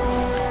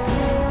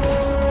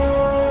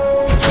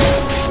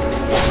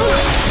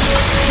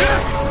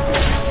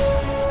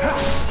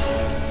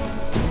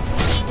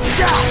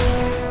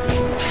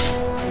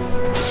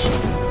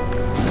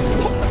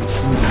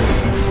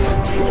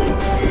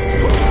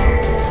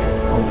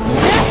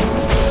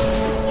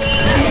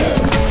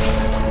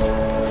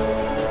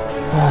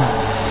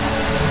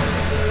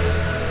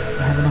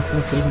 I have enough for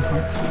the Frozen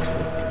Heart.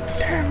 650.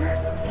 Damn it.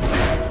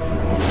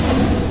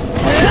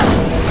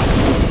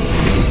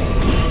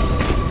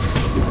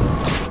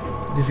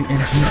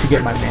 Just need to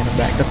get my mana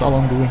back. That's all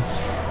I'm doing.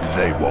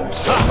 They won't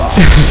survive.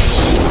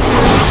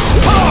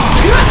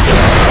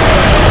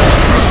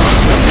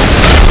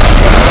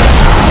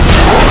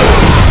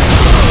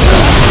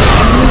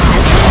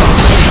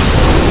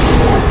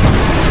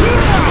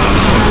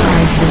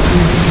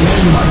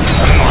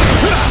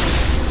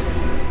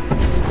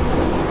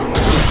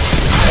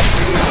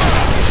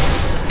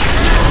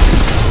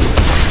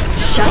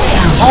 Shut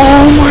down.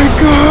 Oh my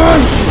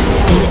god!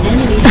 An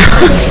enemy has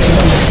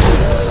slain.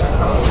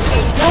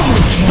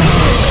 Double kill.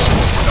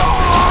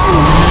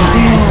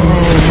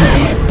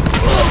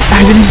 I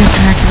didn't get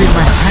to activate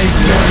my hype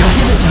yet.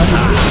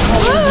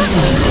 Oh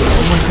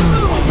my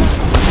god.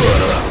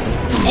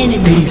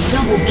 Enemy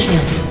double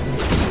kill.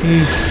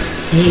 Ace.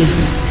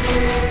 Aced.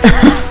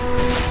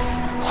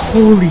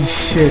 Holy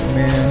shit,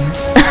 man.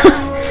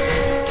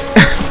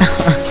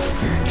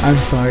 I'm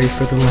sorry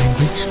for the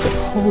language, but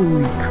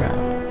holy crap.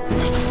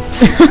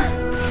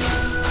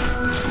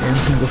 I'm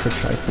just gonna go for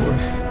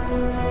Triforce.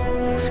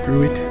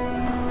 Screw it.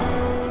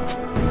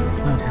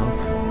 Not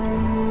health.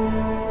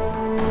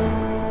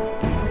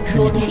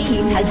 Your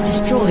team has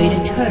destroyed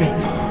a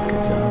turret.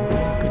 Good job.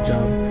 Good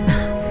job.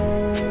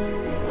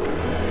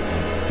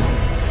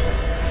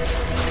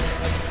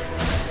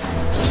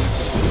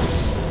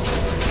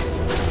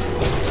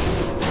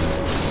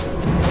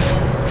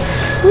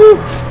 Woo!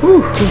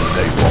 Woo!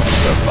 They won't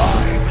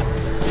survive.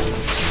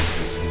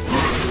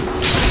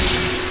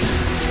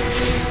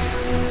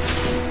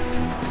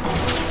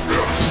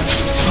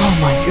 Oh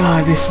my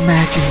god, this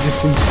match is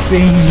just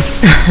insane.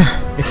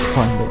 It's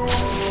fun though.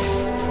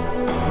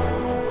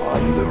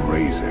 On the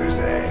razor's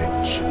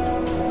edge.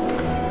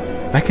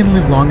 If I can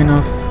live long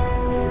enough,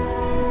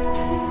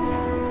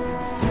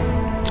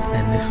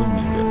 then this would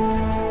be good.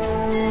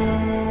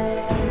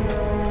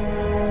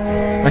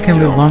 If I can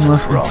live long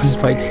enough in team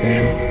fights,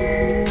 then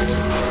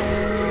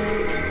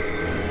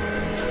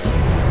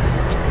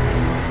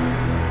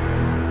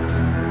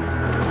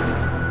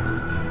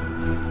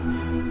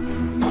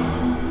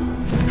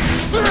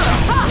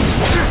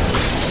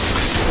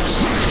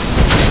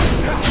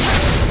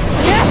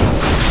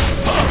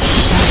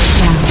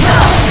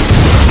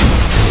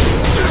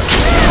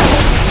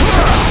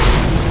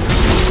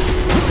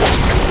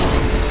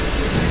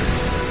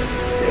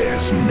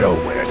There's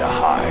nowhere to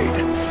hide.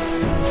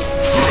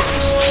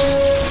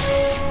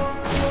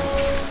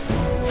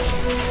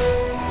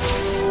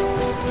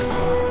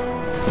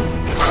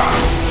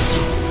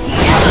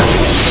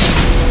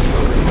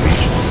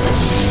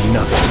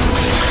 Nothing to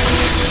me.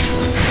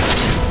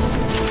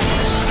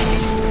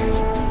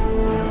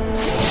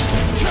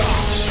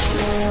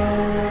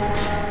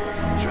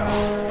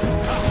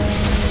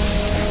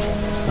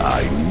 I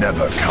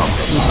never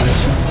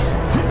compromise.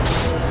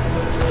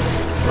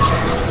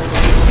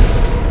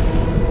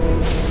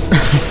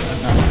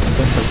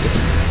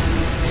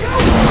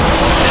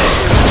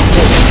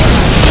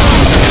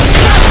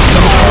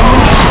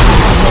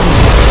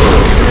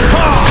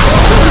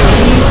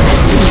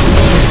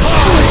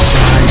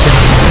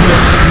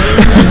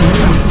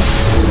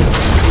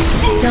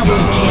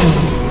 Double kill.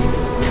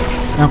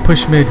 now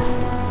push mid.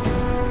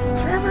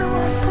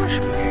 Everyone push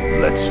me.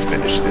 Let's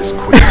finish this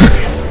quickly.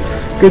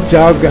 Good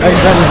job, guys.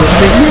 That was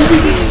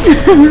amazing.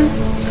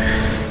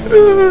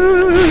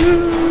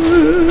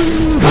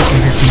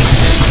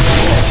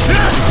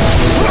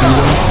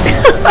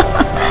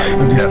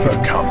 I'm just Never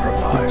kidding.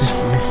 compromise.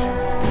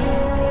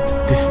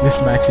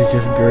 This match is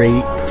just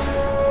great.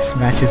 This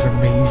match is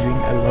amazing.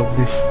 I love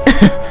this.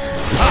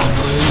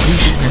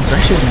 It's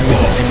impression and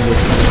everything.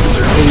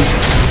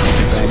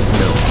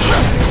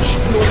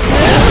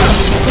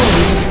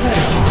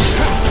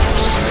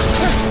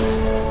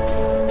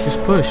 Just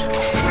push.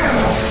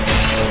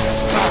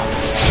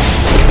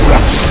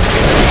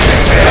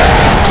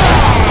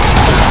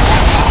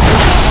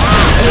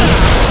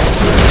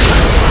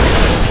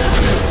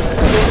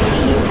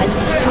 Has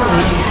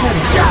destroyed a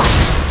turret.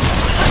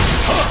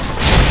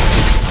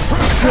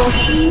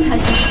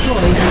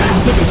 destroyed an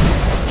inhibitor.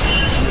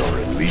 Your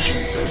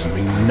allegiances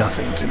mean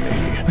nothing to me.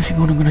 What's he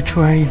gonna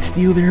try and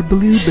steal their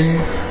blue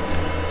buff?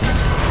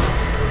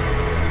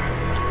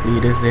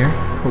 It is there,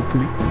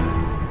 hopefully.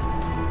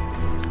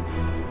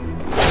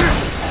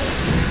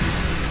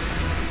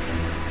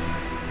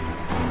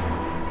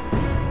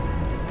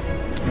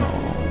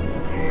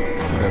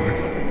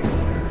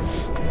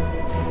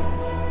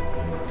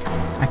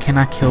 I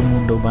cannot kill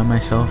Mundo by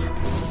myself.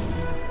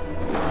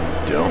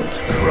 Don't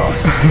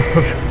cross me.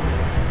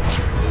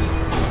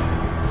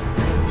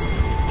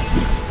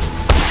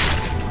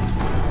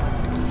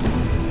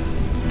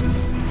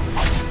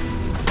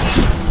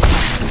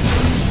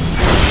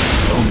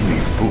 Only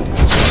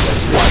fools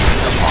has life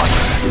to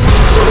honor.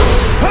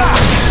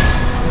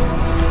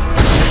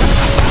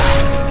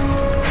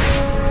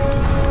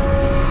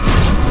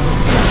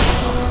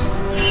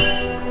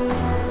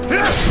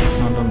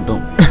 No,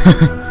 don't.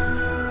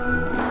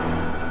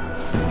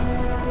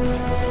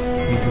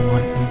 We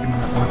do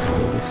not want to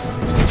do this.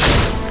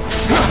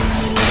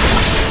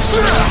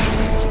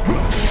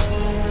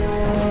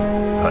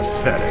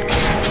 Pathetic.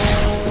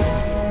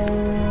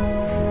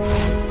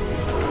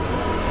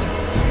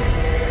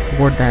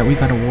 Ward that. We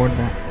gotta ward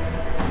that.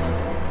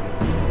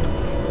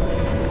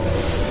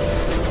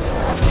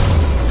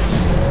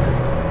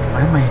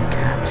 Why am I in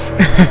caps?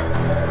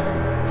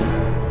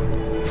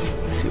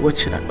 Let's see, what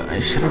should I buy?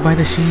 Should I buy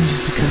the Sheen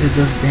just because it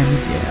does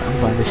damage? Yeah,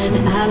 I'll buy the Sheen.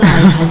 An ally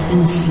has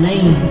been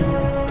slain.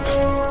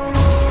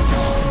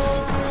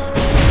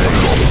 They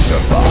won't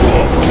survive.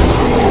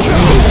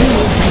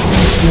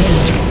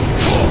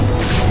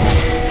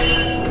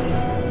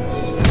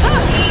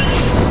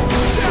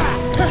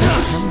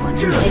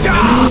 An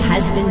enemy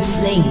has been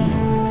slain.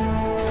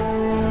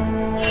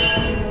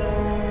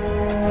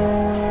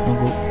 No,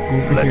 go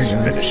over Let's here,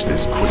 guys. finish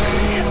this quickly.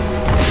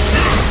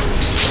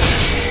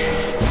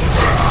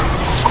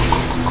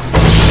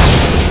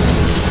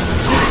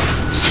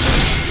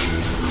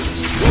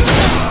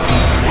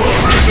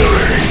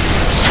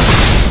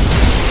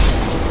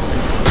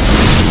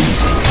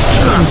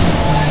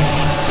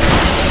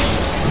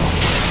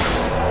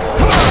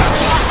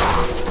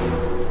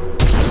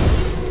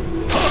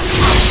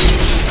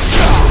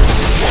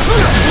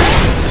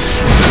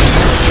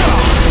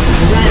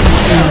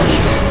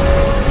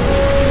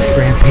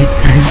 Rampage,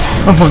 guys.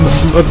 I'm on the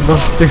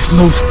bloodlust. There's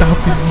no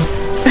stopping me.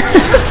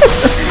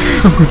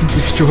 I'm gonna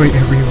destroy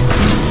everyone.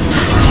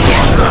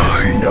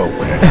 There's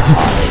nowhere to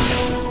hide.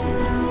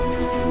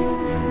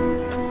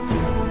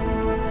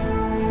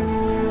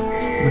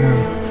 I'm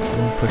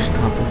gonna push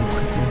top really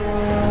quickly.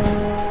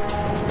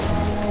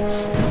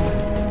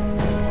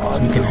 So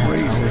we can have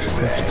towers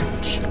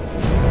pushed.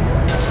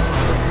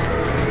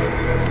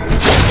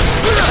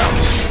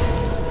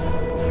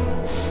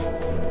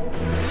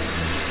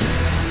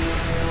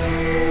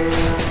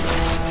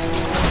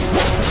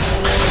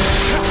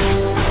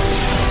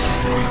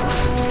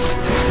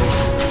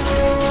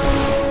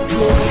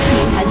 Your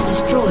team has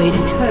destroyed a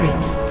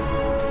turret.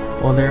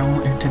 While they're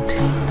all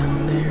entertained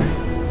down there,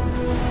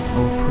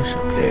 I'll push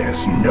up here.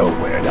 There's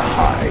nowhere to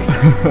hide.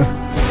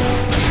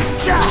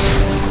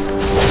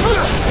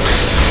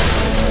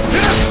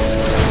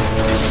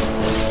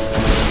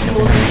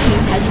 Your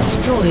team has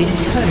destroyed a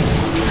turret.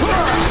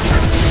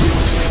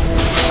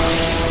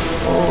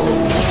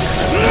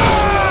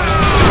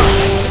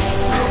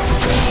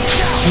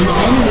 An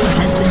enemy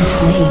has been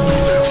slain.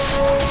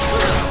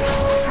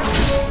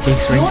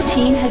 Base Your race.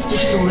 team has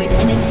destroyed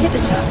an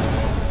inhibitor.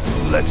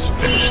 Let's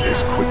finish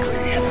this quickly.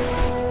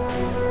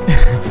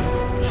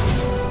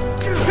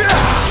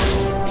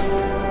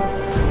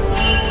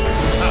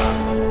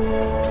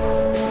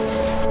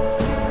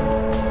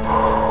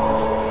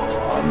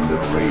 On the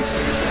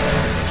razor's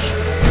edge.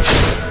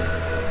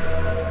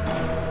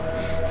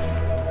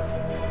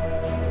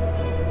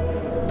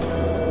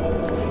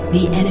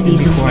 The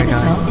enemy's Before I die.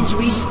 inhibitor is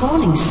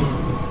respawning soon.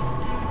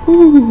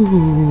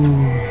 Ooh.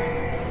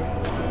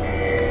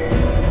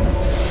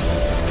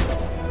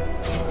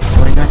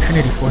 Oh, I got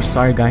Trinity Force.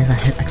 Sorry, guys. I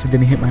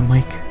accidentally hit my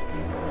mic.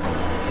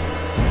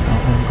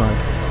 Oh god.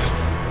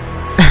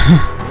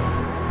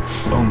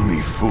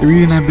 Only fools. The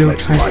reason I built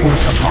let life Triforce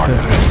is upon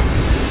because... them.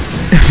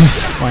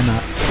 Why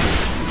not?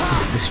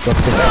 It's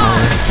destructive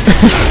power.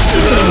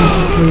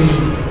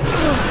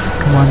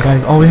 Come on,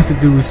 guys. All we have to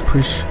do is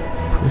push.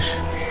 Push.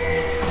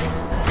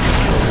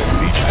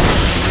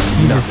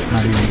 He's just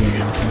not even getting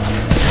anything on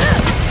it.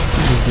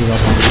 Just give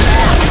up on it.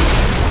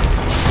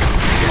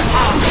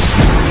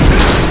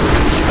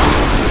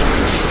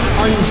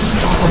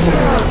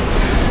 Unstoppable.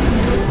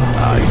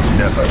 I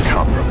never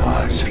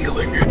compromise.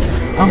 Feeling it.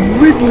 I'm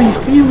Ridley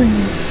feeling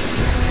it.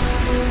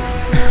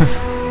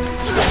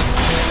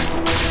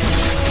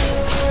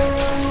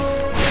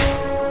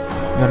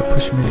 Gotta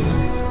push me.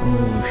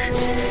 Oh shit.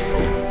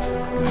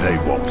 They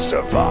won't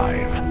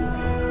survive.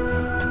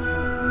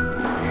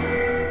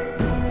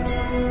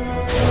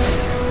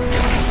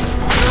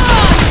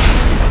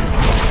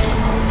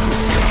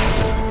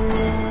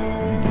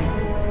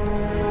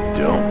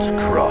 Don't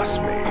cross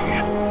me.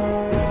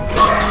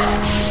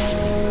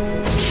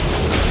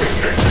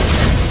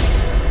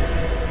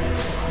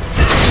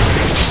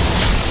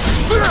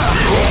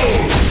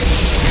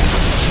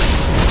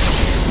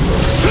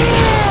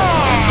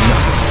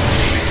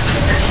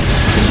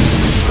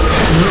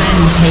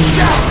 Rampage.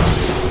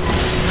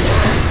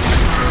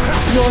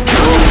 Your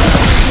team has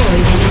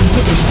destroyed an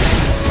inhibitor.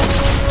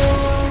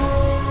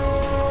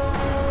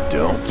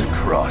 Don't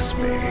cross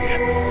me.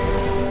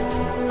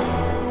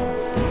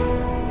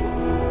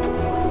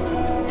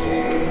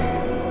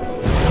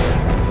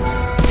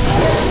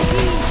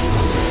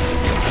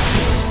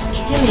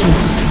 Killing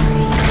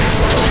spree.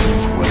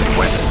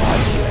 Request my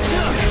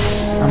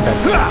I'm back.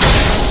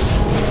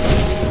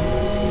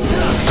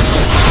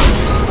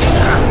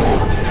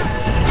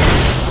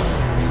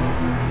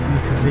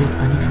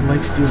 I need to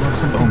life steal or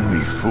something. Only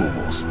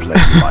fools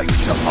pledge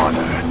life to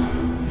honor.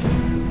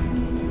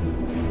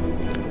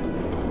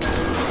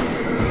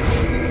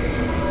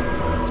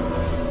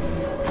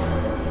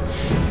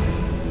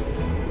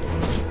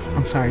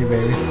 I'm sorry,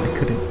 Varys. I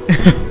couldn't.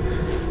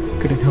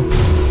 couldn't help it.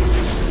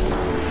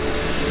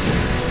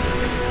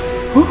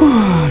 Whew,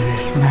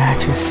 this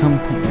match is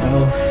something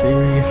else.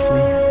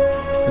 Seriously.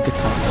 Look at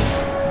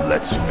Talon.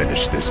 Let's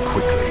finish this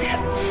quickly.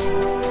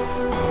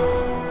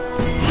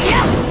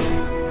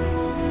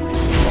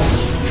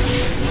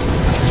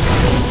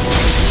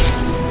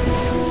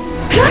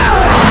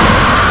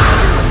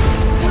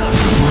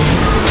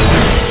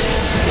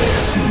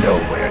 There's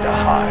nowhere to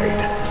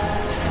hide.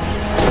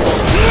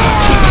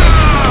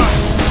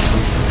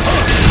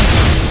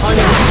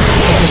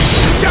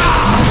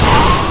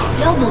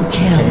 Double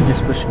kill. Okay,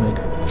 just push mid.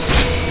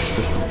 Just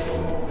push mid.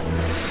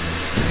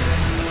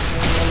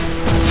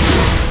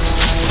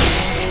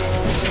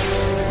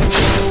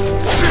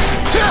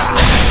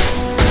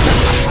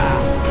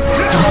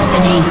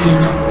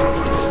 Dominating.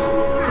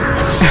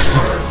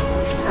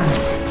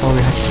 Oh,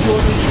 we have to.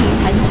 Your team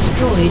has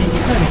destroyed a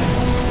turret.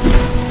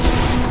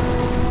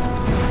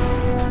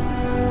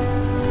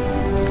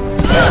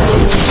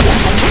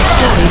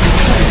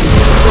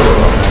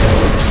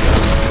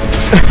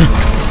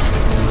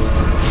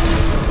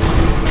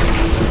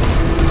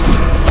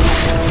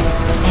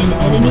 An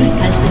enemy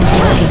has been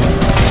slain.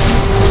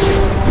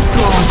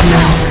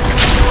 Godlike.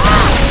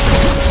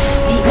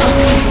 The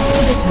enemy's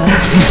inhibitor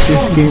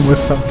This game was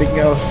something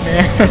else,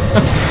 man.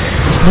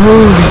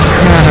 Holy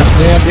crap,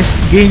 man. This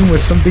game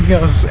was something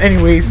else.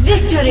 Anyways,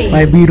 victory.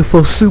 my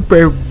beautiful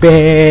super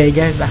bad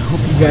guys, I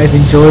hope you guys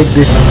enjoyed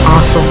this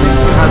awesome and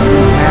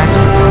godly match.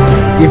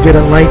 Give it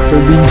a like for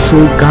being so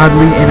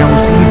godly, and I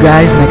will see you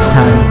guys next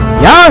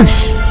time.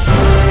 Yosh!